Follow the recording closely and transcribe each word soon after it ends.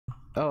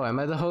Oh, am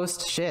I the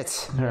host?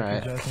 Shit. All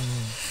right.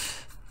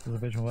 The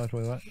bitch left.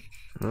 Wait, what?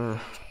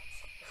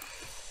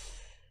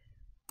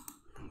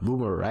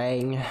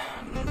 Boomerang.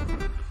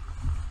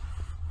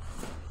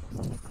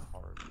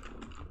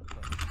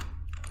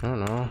 I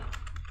don't know.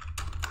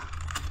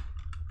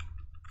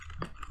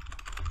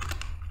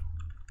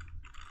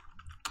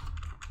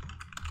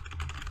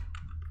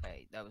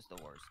 Hey, that was the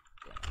worst.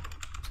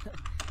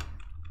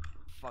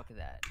 Fuck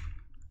that.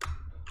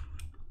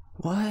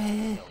 What?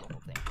 The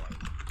whole thing was.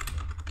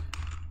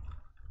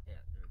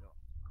 Yeah, there we go.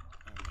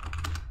 And I'm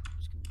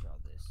just gonna draw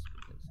this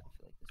because I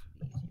feel like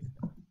this would be easier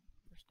to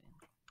understand.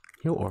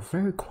 You are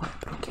very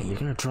quiet. Okay, you're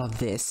gonna draw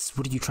this.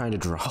 What are you trying to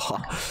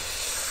draw?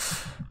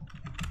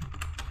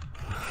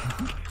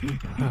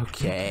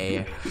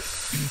 Okay.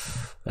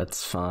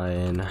 That's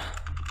fine. I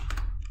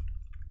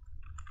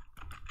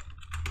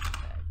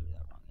drew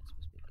that wrong. It's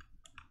supposed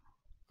to be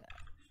like that.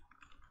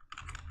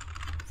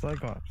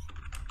 Cyclops.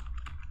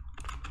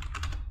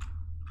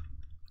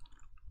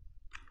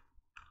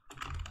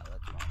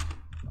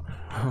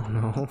 Oh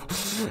no.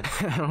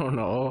 I don't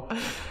know.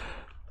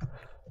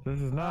 This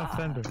is not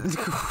Fender.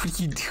 What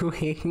are you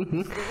doing?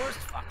 It's the worst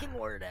fucking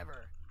word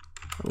ever.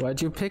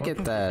 Why'd you pick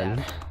it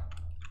then?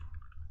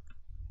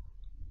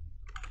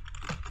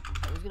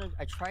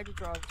 I tried to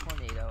draw a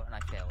tornado and I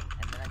failed,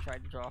 and then I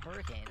tried to draw a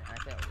hurricane and I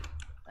failed it.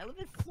 I live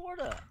in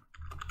Florida.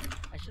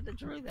 I should have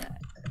drew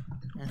that.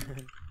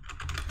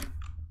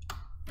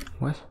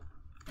 What?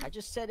 I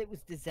just said it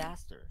was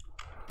disaster.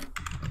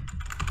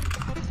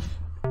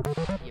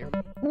 Here.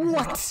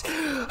 What?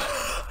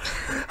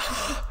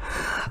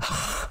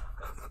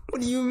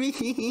 What do you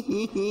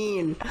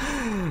mean?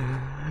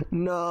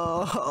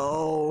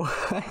 No,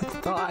 I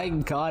thought I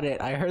got it.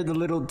 I heard the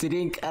little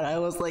dink and I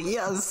was like,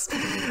 yes,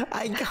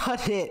 I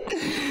got it.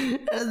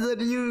 And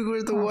then you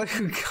were the one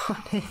who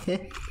got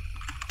it.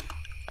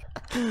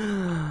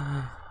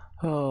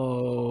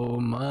 Oh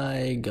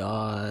my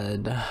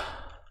god. I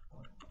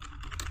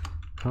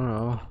don't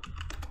know.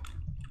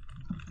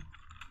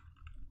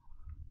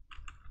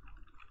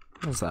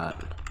 What's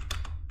that?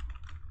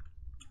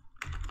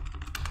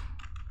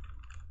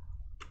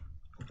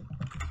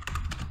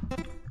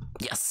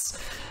 Yes!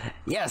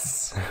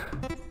 Yes!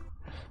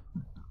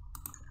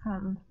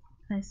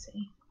 I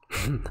see.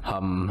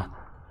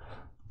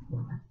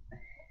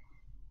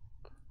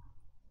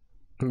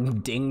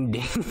 Ding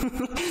ding.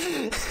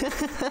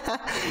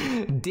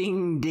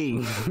 Ding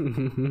ding.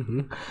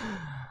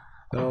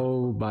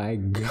 Oh my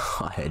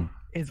god.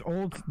 It's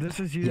old. This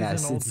is used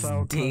Yes, in old it's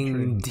style ding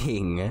country.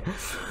 ding.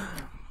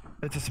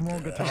 It's a small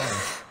guitar.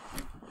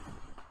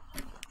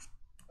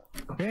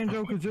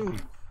 Banjo Kazooie.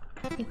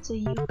 It's a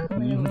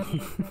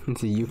ukulele.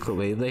 It's a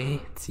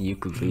ukulele. It's a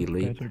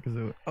ukulele. Banjo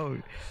Kazooie. Oh,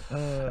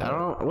 I don't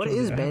know. What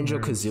is Banjo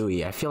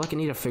Kazooie? I feel like I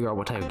need to figure out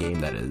what type of game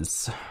that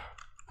is.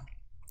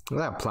 Is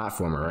that a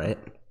platformer, right?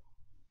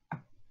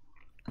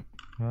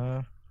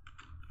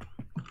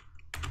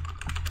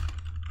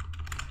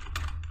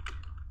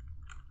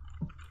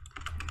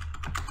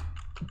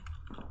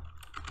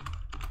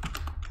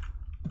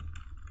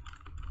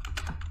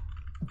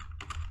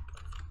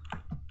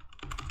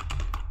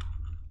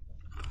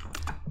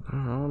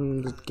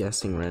 I'm just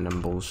guessing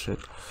random bullshit.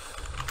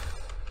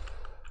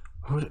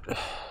 What?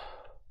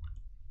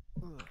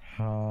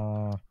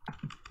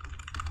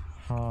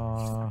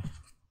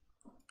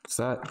 Is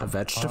that a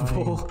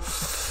vegetable?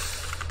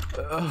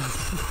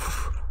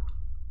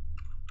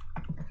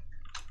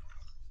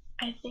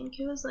 I think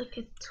it was like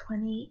a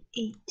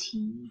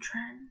 2018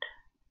 trend.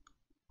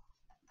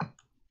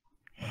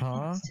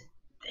 Huh? It's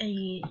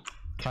a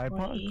Tide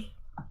Pod?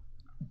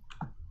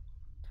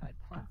 Tide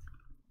Pods.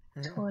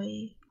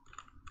 toy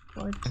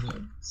for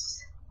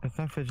kids. It's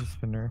not fidget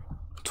spinner.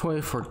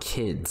 Toy for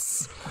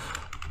kids.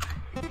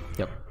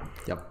 Yep.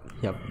 Yep.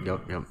 Yup,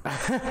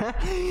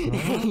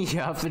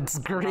 it's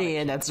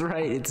green. That's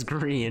right, it's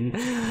green.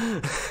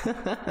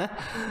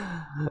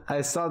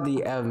 I saw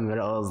the M and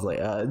I was like,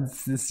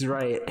 it's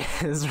right.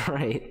 It's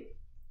right.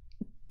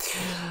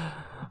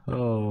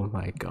 Oh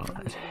my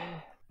god.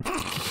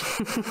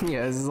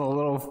 Yes, the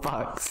little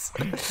fucks.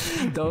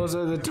 Those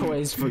are the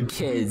toys for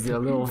kids, the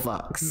little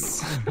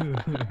fucks.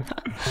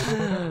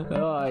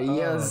 Oh,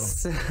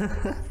 yes.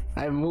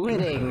 I'm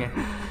winning.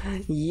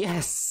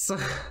 Yes.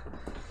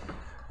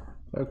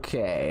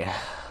 Okay.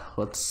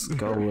 Let's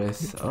go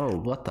with... Oh,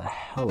 what the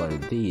hell are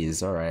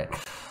these? Alright.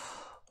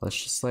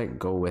 Let's just, like,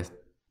 go with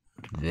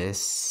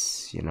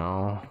this, you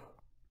know?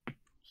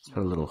 Just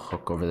put a little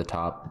hook over the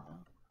top.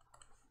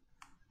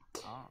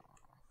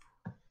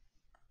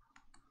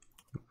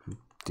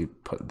 Do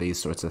put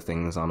these sorts of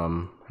things on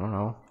them. I don't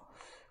know.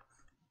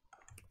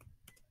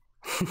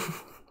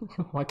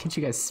 Why can't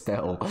you guys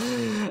spell? I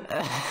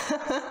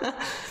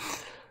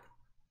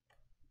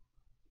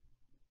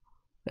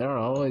don't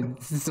know.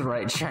 Is this the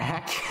right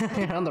track?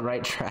 You're on the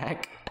right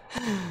track.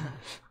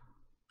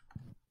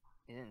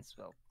 You didn't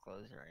spell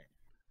clothes right.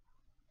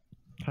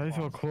 How do you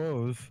spell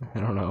clothes? I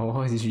don't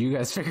know. You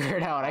guys figure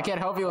it out. I can't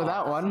help you with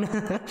that one.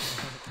 You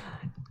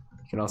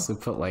can also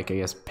put, like, I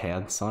guess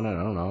pants on it.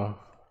 I don't know.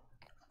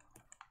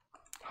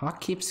 Hawk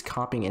keeps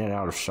copying in and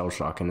out of Shell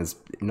Shock, and his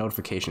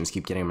notifications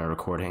keep getting my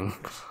recording.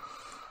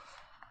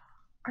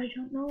 I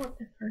don't know what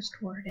the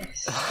first word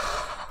is.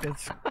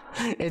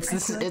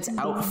 It's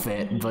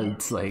outfit, but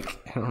it's like,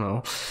 I don't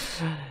know.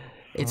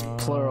 It's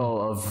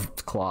plural of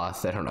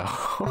cloth. I don't know.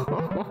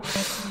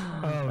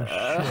 Oh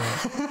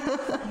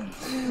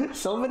shit.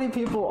 So many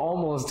people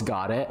almost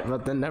got it,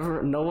 but then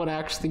no one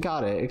actually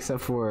got it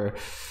except for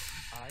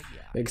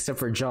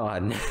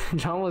John.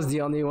 John was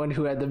the only one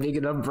who had the big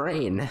enough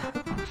brain.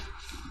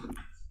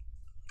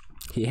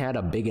 He had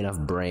a big enough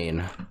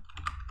brain.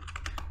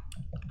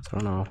 So I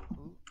don't know.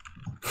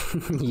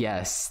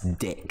 Yes,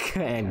 dick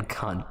and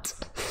cunt.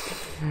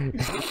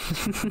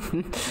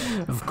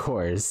 Of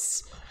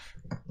course.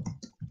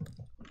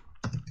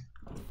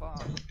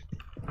 Fuck.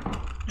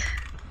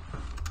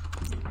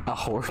 A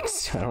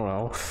horse? I don't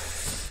know.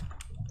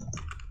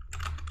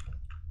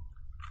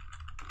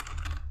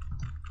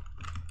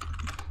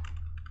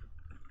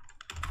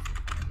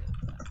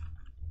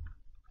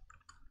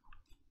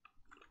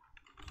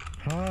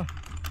 Huh?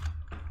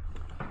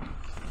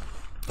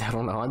 I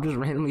don't know. I'm just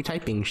randomly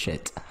typing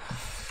shit.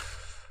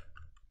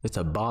 It's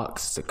a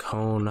box. It's a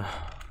cone.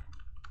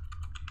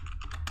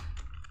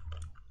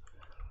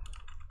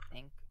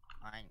 Think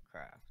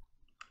Minecraft.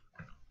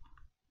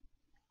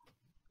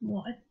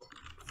 What?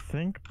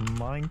 Think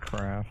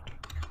Minecraft.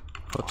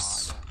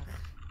 Whoops.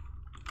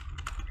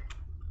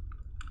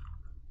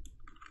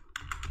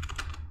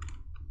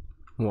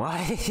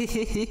 What?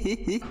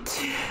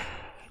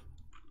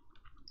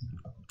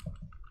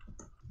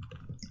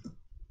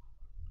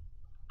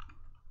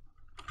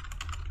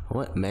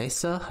 What,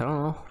 Mesa? I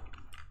don't know.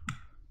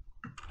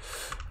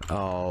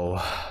 Oh.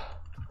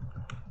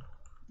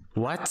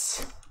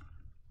 What?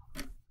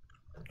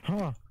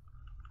 Huh?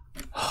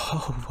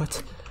 Oh,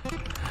 what?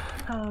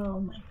 Oh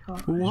my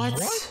god.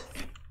 What?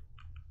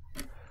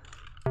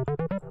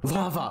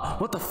 Lava!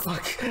 What the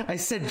fuck? I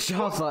said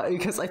Java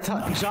because I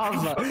thought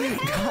Java.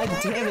 God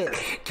damn it!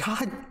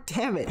 God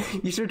damn it!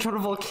 You should try a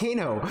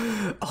volcano.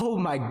 Oh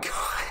my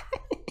god!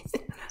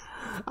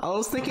 I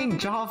was thinking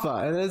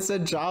Java, and then it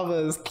said Java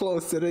is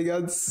close, and I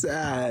got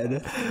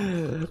sad.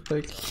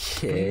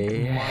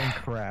 Okay.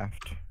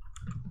 Minecraft.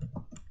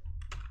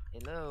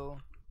 Hello.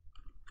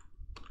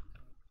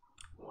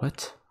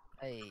 What?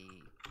 Hey.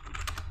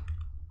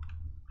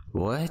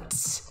 What?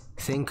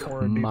 Think Or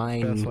it'd be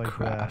best like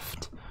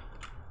Minecraft.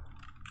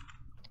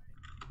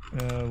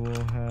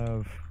 We'll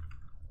have.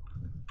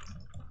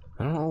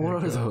 I don't know,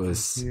 what are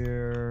those?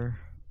 Here.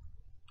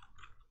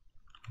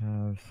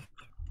 Have.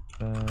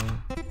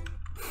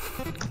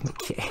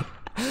 Okay.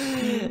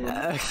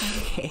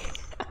 Okay.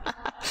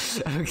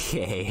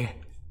 Okay.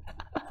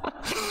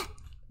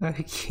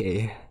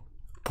 Okay.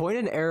 Point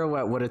an arrow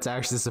at what it's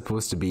actually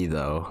supposed to be,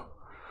 though.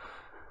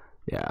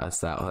 Yeah, it's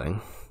that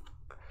thing.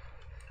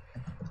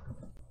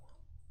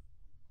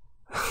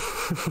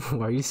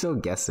 Why are you still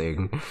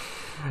guessing?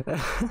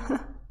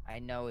 I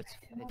know it's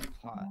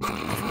plot.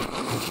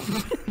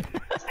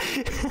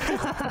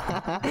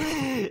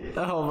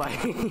 Oh my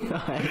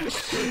god.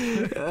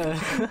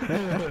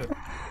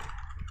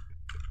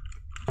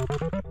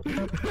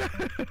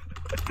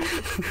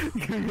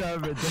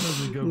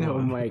 Oh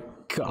my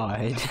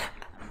god.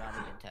 I'm not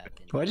even tapped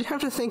in. Why'd you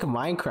have to think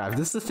Minecraft?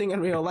 This is a thing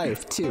in real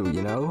life too,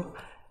 you know?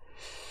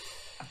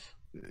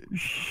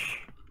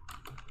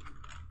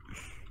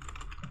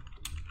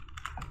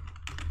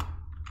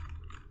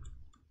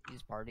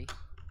 Use party.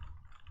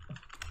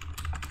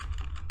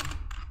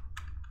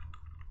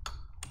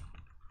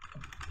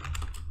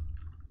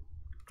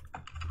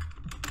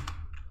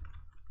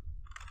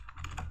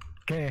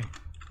 Okay.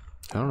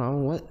 I don't know,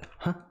 what?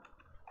 Huh?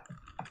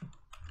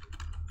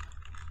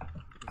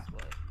 This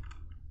way.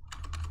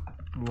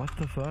 What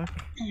the fuck?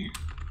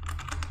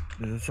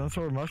 Is it some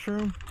sort of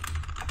mushroom?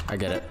 I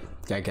get it.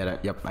 I get it.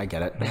 Yep, I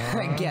get it.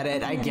 I get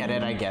it. I get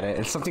it. I get it.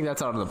 It's something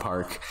that's out of the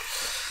park.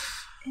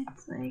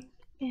 It's like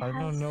it I has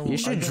don't know. You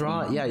should I don't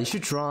draw, yeah, you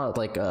should draw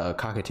like a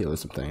cockatiel or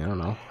something. I don't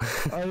know.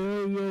 I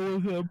don't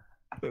know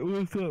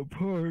what's that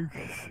park.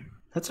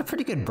 That's a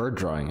pretty good bird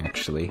drawing,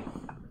 actually.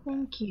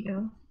 Thank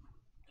you.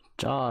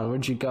 John,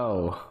 where'd you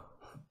go?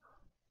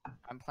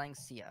 I'm playing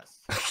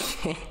CS.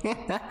 You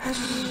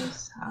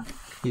suck.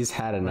 He's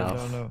had I don't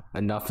enough. know.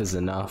 Enough is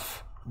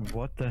enough.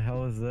 What the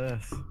hell is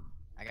this?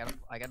 I gotta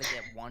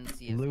get one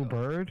CS. Blue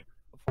bird?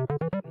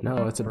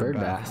 No, it's a bird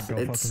Bird bath.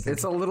 bath. Go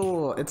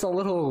It's a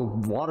little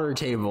water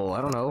table.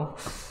 I don't know.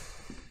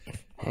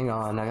 Hang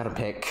on, I gotta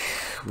pick.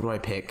 What do I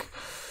pick?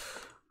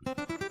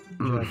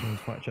 Jackson's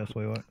flat chest.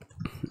 Wait, what?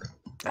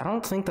 I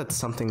don't think that's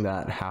something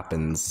that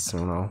happens. I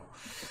don't know.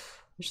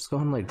 Let's just go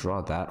ahead and like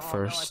draw that Oh, no, I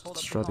first. pulled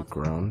Let's up draw the the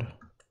ground.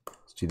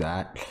 Let's do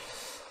that.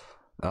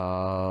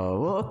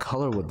 What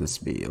color would this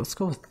be? Let's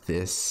go with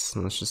this.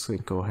 And let's just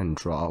like go ahead and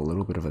draw a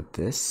little bit of a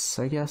this,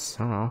 I guess.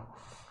 I don't know.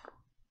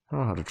 I don't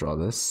know how to draw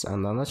this.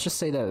 And then let's just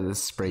say that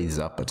this sprays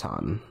up a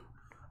ton.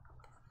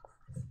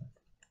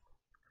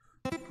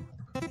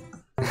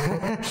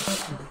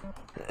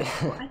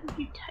 Why did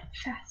you type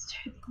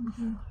faster than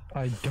me?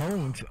 I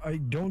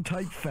don't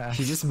type fast.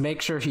 You just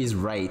make sure he's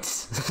right.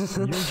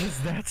 You're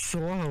just that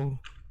slow.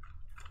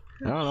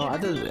 I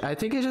don't know. I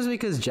think it's just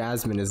because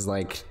Jasmine is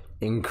like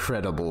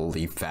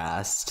incredibly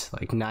fast,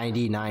 like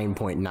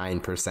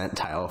 99.9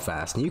 percentile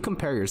fast. And you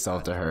compare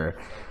yourself to her.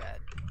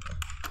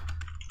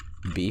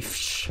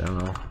 Beef, I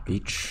don't know.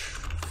 Beach,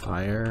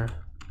 fire,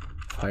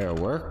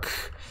 firework,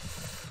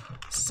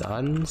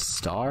 sun,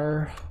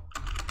 star.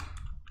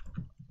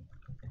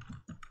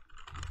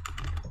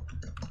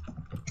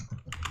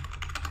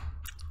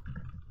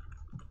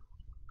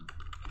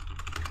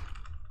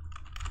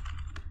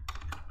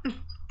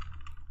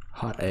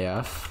 Hot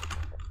AF.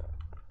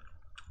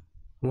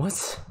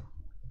 What?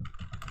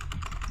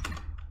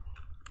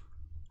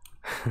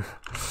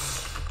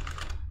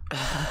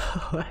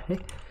 What?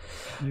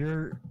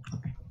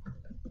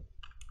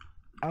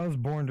 I was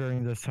born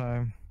during this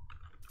time.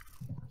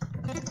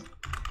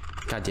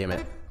 God damn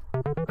it.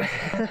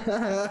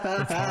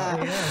 It's hot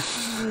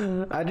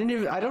AF. I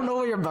don't know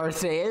what your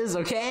birthday is,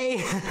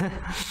 okay?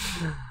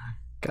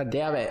 God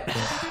damn it.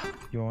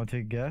 You want to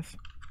take a guess?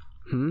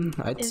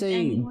 I'd If say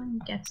anyone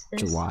gets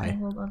this, July. I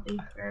will love you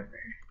forever.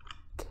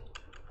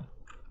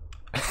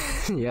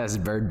 yes,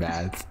 bird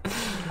bath.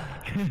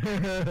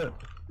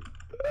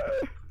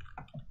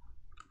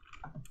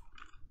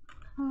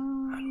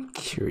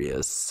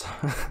 Curious.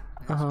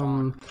 I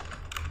don't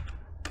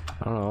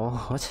know.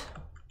 What?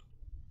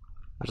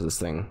 What is this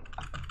thing?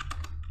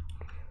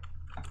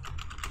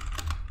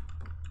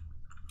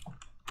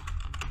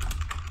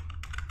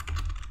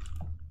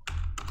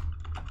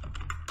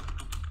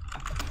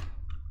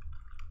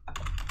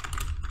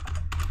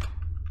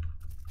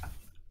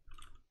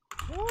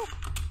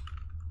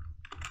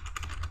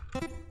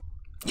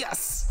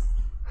 Yes!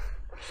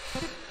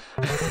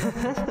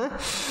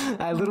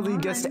 I literally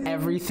guessed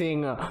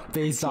everything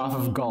based off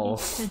of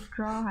golf. To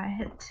draw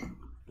it.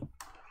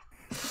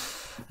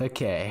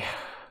 Okay.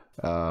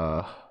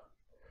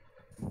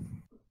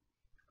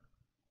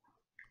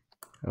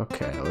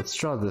 Okay, let's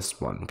draw this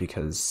one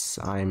because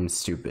I'm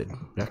stupid.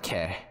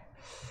 Okay.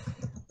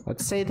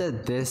 Let's say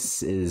that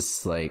this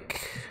is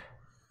like,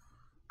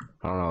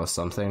 I don't know,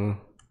 something.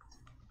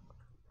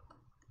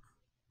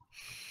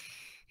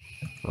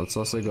 Let's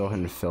also go ahead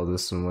and fill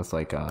this one with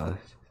like a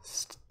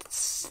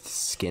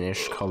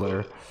skinish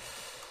color.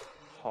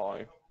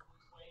 Hi.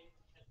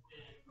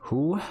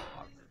 Who? I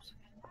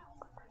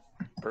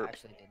Burp.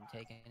 actually didn't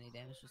take any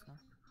damage just now.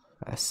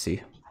 I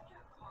see.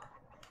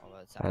 Although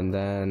it's And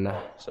then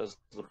Says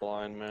the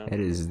blind man. it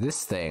is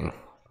this thing.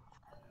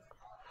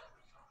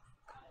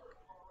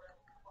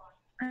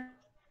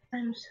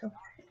 I'm so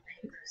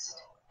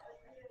confused.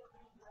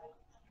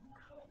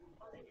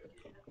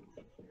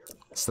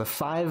 It's the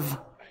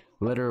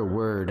 5-letter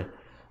word.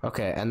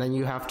 Okay, and then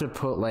you have to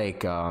put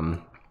like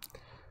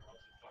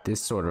this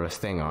sort of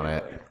thing on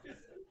it.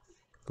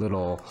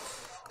 Little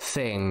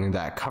thing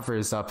that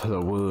covers up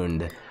the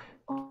wound.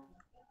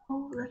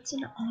 Oh, that's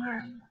an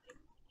arm.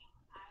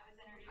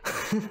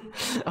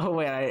 Oh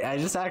wait, I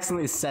just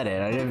accidentally said it.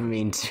 I didn't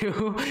mean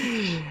to.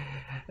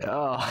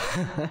 Oh.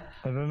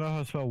 I don't know how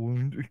to spell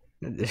wound.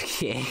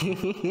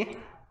 Okay.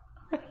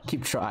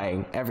 Keep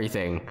trying.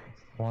 Everything.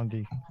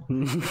 Wandy.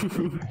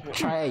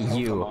 Try a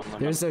U.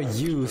 There's a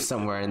U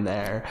somewhere in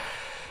there.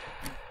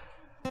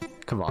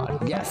 Come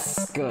on.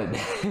 Yes, good.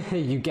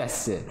 You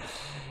guessed it.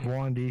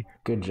 Wandy.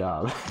 Good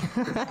job.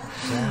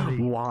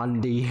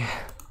 Wandy.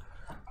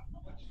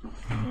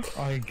 Wandy.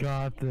 I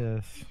got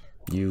this.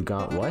 You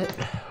got what?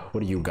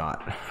 What do you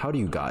got? How do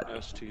you got?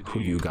 STD. Who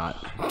do you got?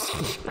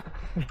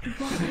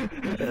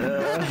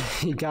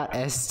 You got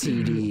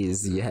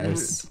STDs,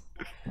 yes.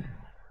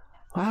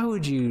 Why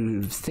would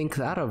you think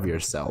that of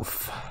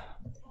yourself?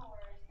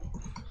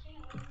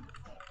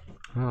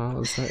 Oh,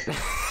 what's that?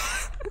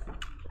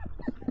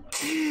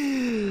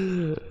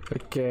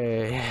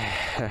 Okay.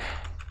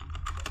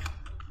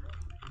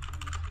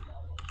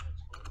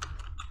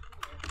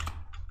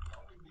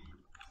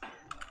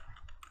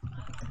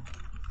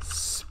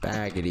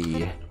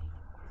 Spaghetti.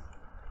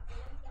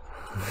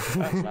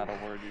 That's not a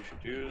word you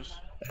should use.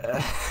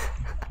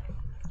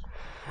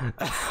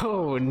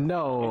 Oh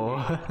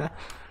no.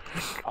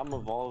 I'm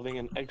evolving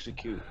an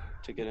execute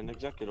to get an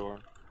executor.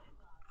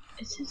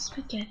 Is it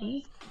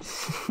spaghetti?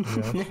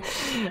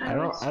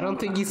 I don't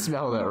think you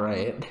spelled it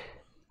right.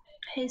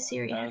 Hey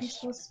Siri, how do you Yes.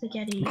 spell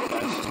spaghetti?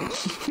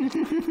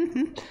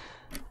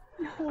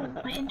 No,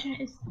 my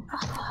internet is.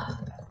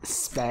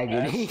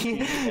 Spaghetti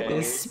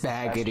is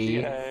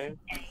spaghetti.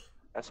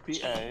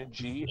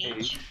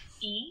 SPAGH.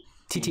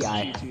 TTI.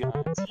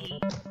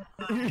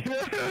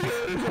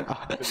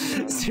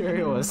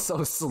 Siri was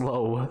so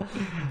slow.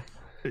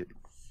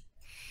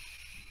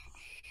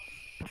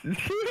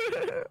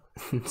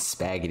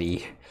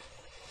 Spaghetti.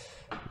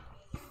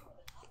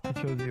 I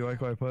showed you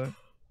like what I put.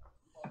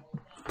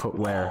 Put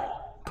where?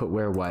 Put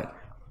where what?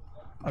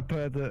 I put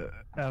at the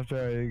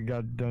after I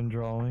got done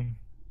drawing.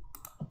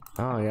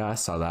 Oh yeah, I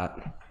saw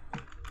that.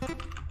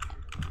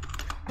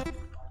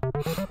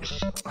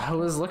 I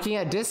was looking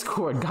at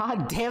Discord.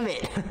 God damn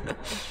it!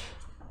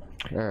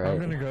 I'm Alright.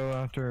 gonna go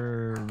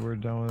after we're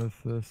done with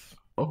this.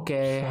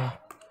 Okay.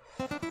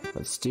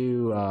 Let's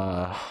do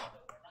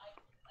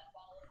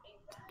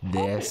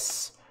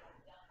this.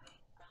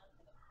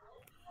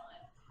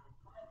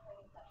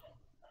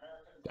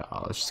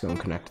 Let's just go and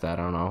connect that,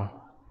 I don't know.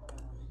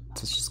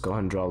 Let's just go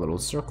ahead and draw a little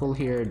circle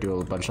here, do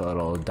a bunch of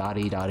little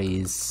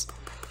dotties.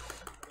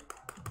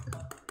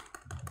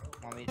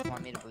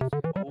 Want me to boost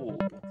you? Ooh,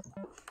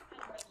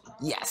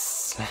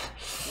 Yes! I'm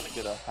gonna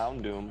get a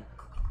Houndoom.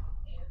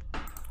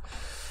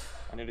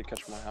 I need to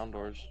catch my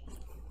Houndours.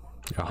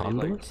 A I need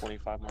like Houndour?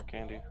 25 more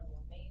candy.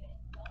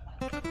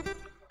 I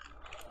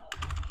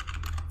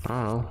don't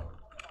know.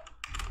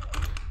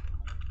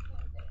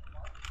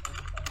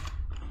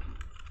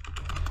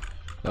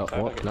 Oh, So I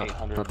have what? like an No,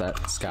 800 not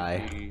that.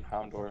 Sky. CP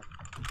Houndour.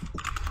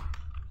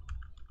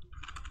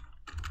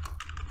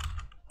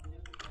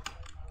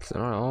 I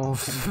don't know.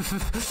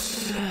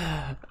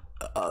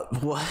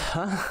 What?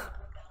 Huh?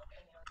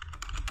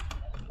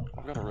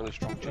 I've got a really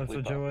strong That's Jigglypuff.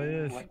 what Joey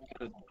is. Ooh, I can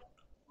get a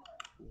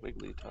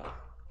Wigglytuff.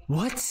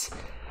 What?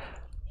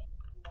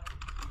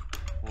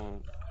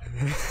 Well,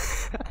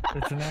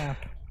 It's an app.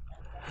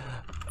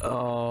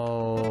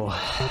 Oh,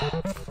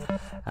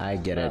 I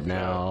get it Snapchat,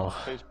 now.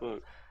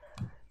 Facebook.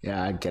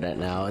 Yeah, I get it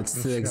now. It's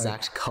the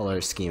exact color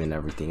scheme and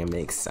everything. It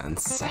makes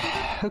sense.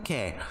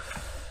 Okay.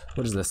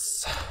 What is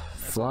this?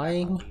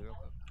 Flying?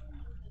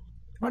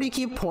 Why do you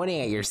keep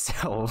pointing at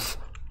yourself?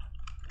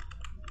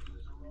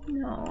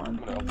 No, I'm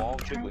gonna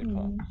evolve tiny.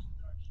 Jigglypuff.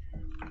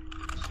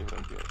 Let's see what I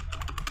get.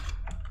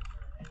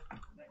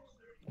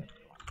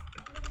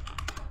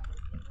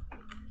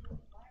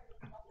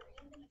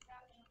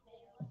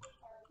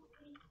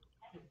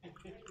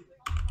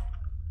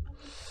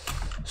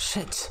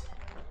 Shit.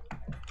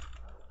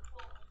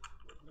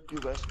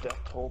 US death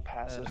toll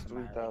passes doesn't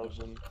matter.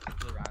 3,000.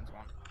 Blue rounds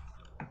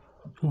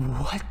one.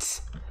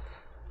 What?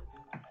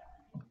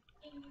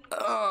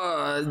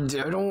 I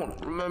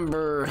don't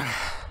remember.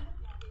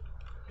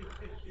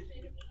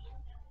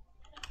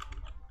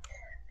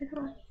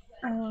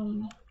 I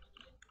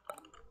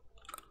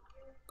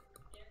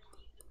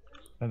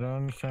don't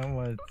understand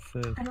what it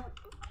says. I don't.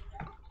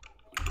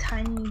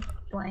 Tiny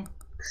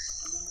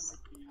blanks.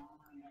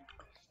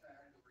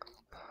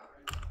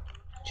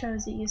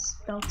 Josie, you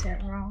spelt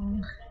it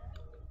wrong.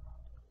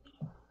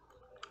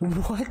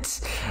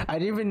 What? I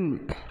didn't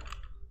even.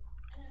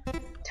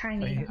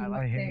 Tiny.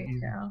 I hate there you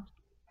you. go.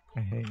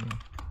 I hate you.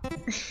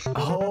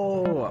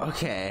 Oh,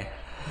 okay.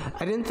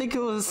 I didn't think it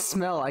was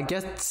smell. I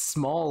guessed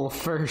small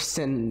first,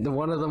 and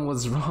one of them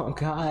was wrong.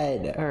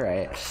 God. All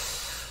right.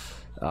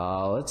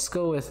 Let's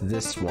go with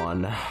this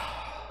one.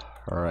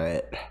 All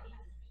right.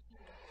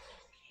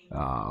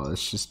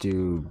 Let's just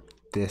do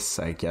this,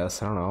 I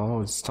guess. I don't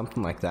know,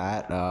 something like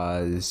that.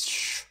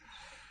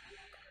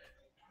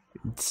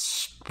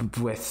 It's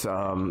with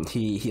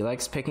he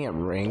likes picking up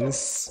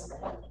rings.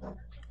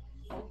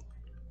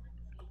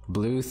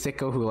 Blue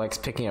Thicko who likes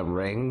picking up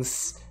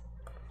rings.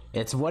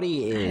 It's what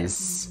he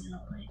is. No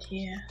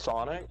idea.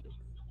 Sonic?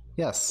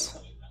 Yes.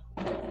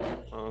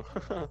 Oh.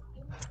 I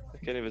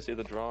can't even see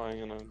the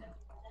drawing, and I'm.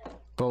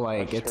 But I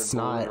like, just it's heard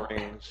not. blue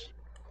rings.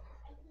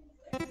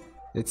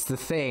 It's the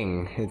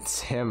thing.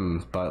 It's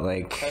him, but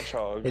like,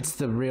 Hedgehog. it's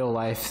the real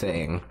life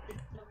thing.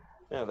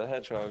 Yeah, the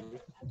hedgehog.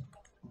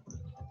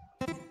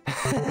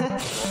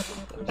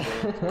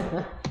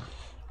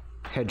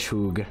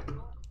 Hedgehog.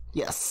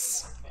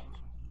 Yes.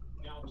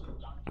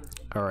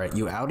 Alright,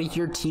 you out of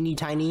here, teeny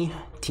tiny?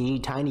 Teeny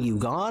tiny, you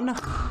gone?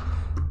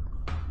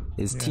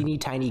 Is teeny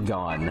tiny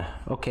gone?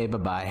 Okay, bye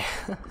bye.